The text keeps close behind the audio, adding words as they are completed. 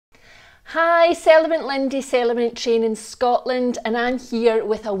Hi, Celebrant Lindy, Celebrant Training Scotland, and I'm here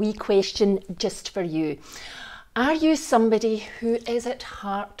with a wee question just for you. Are you somebody who is at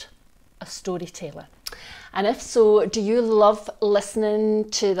heart a storyteller? And if so, do you love listening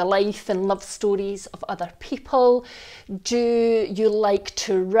to the life and love stories of other people? Do you like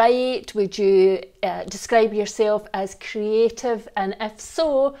to write? Would you describe yourself as creative? And if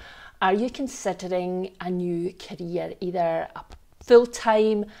so, are you considering a new career, either a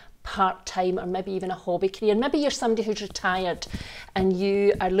full-time, part-time, or maybe even a hobby career? Maybe you're somebody who's retired and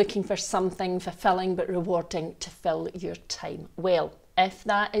you are looking for something fulfilling but rewarding to fill your time. Well, if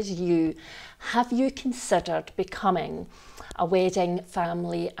that is you, have you considered becoming a wedding,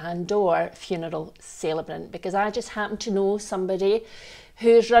 family and/or funeral celebrant? Because I just happen to know somebody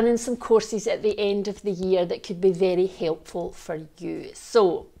who's running some courses at the end of the year that could be very helpful for you.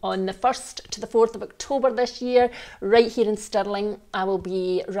 So on the 1st to the 4th of October this year, right here in Stirling, I will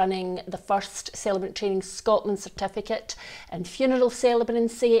be running the first Celebrant Training Scotland certificate in funeral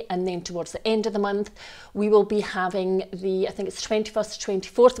celebrancy, and then towards the end of the month we will be having the, I think it's 21st to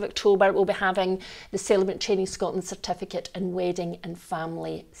 24th of October, we'll be having the Celebrant Training Scotland certificate in wedding and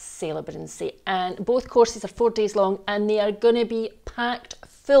family celebrancy. And both courses are 4 days long and they are going to be packed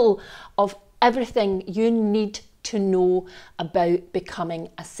full of everything you need to know about becoming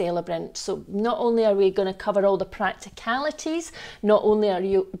a celebrant. So not only are we going to cover all the practicalities, not only are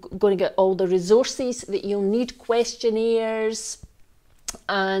you going to get all the resources that you'll need, questionnaires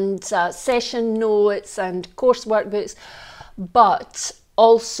and session notes and course workbooks, but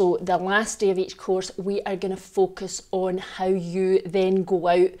also the last day of each course we are going to focus on how you then go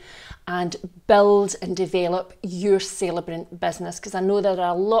out and build and develop your celebrant business, because I know there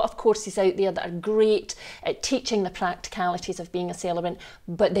are a lot of courses out there that are great at teaching the practicalities of being a celebrant,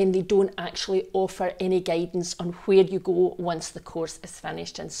 but then they don't actually offer any guidance on where you go once the course is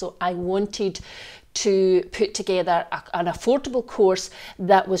finished. And so I wanted to put together an affordable course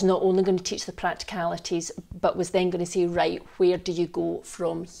that was not only going to teach the practicalities, but was then going to say, right, where do you go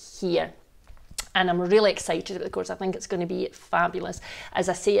from here? And I'm really excited about the course. I think it's going to be fabulous. As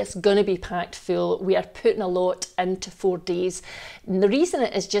I say, it's going to be packed full. We are putting a lot into 4 days. And the reason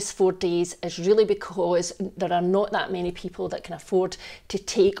it is just 4 days is really because there are not that many people that can afford to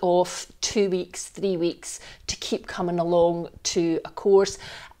take off 2 weeks, 3 weeks to keep coming along to a course,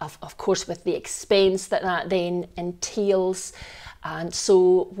 of course with the expense that then entails. And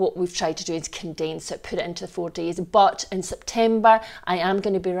so what we've tried to do is condense it, put it into the 4 days. But in September, I am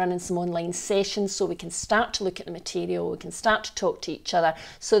going to be running some online sessions so we can start to look at the material, we can start to talk to each other,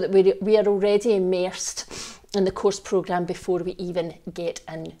 so that we are already immersed in the course programme before we even get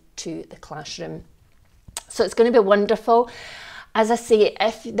into the classroom. So it's going to be wonderful. As I say,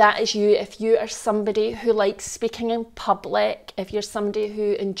 if that is you, if you are somebody who likes speaking in public, if you're somebody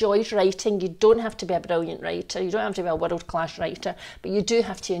who enjoys writing, you don't have to be a brilliant writer, you don't have to be a world-class writer, but you do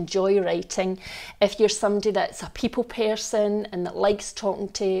have to enjoy writing. If you're somebody that's a people person and that likes talking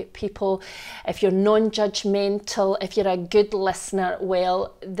to people, if you're non-judgmental, if you're a good listener,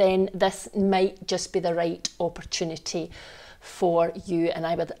 well, then this might just be the right opportunity for you, and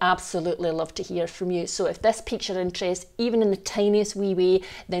I would absolutely love to hear from you. So if this piques your interest, even in the tiniest wee way,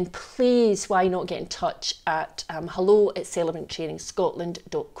 then please, why not get in touch at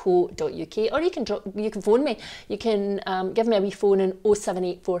hello@celebranttrainingscotland.co.uk, or you can phone me. You can give me a wee phone on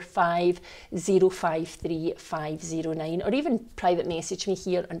 07845 053 509, or even private message me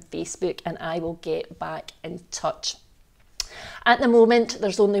here on Facebook and I will get back in touch. At the moment,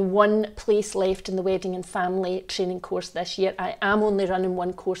 there's only one place left in the wedding and family training course this year. I am only running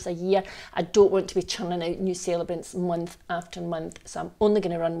one course a year. I don't want to be churning out new celebrants month after month, so I'm only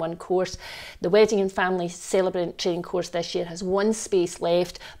going to run one course. The wedding and family celebrant training course this year has 1 space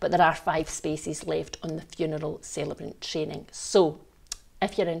left, but there are 5 spaces left on the funeral celebrant training. So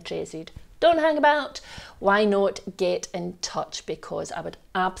if you're interested, don't hang about. Why not get in touch? Because I would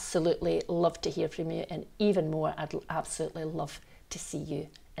absolutely love to hear from you, and even more, I'd absolutely love to see you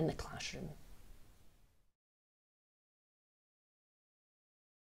in the classroom.